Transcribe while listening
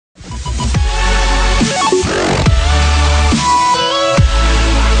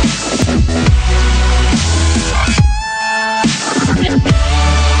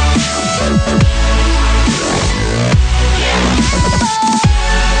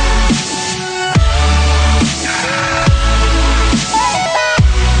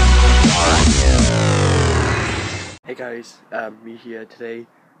guys, me here today.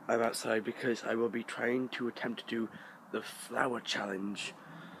 I'm outside because I will be trying to attempt to do the flower challenge.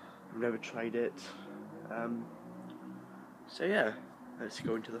 I've never tried it. So yeah, let's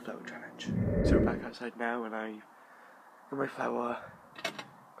go into the flower challenge. So we're back outside now and I got my flower,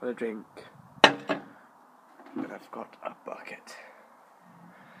 got a drink, and I've got a bucket.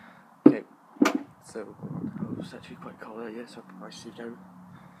 Okay, so oh, it's actually quite cold out here, so I'll put my suit down.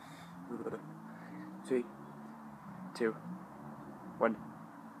 3, 2, 1.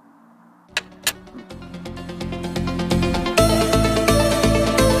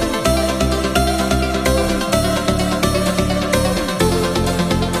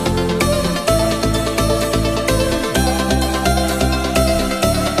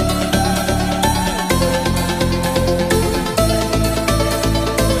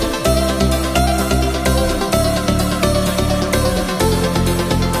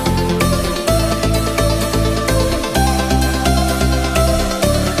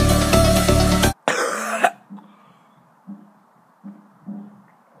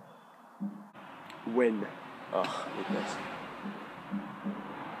 Win. Oh, goodness.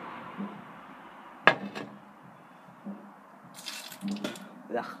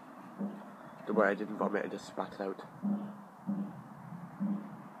 Ugh. Don't worry, I didn't vomit, I just spat it out.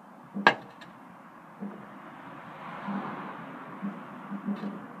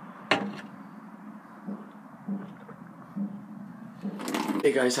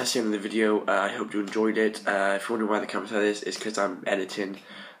 Hey guys, that's the end of the video. I hope you enjoyed it. If you're wondering why the camera's like this, it's because I'm editing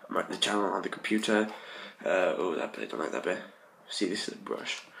the channel on the computer. Oh, that bit, I don't like that bit. See, this is a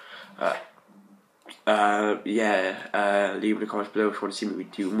brush. Leave in the comments below if you want to see me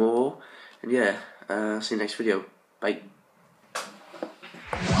do more. And yeah, see you next video. Bye.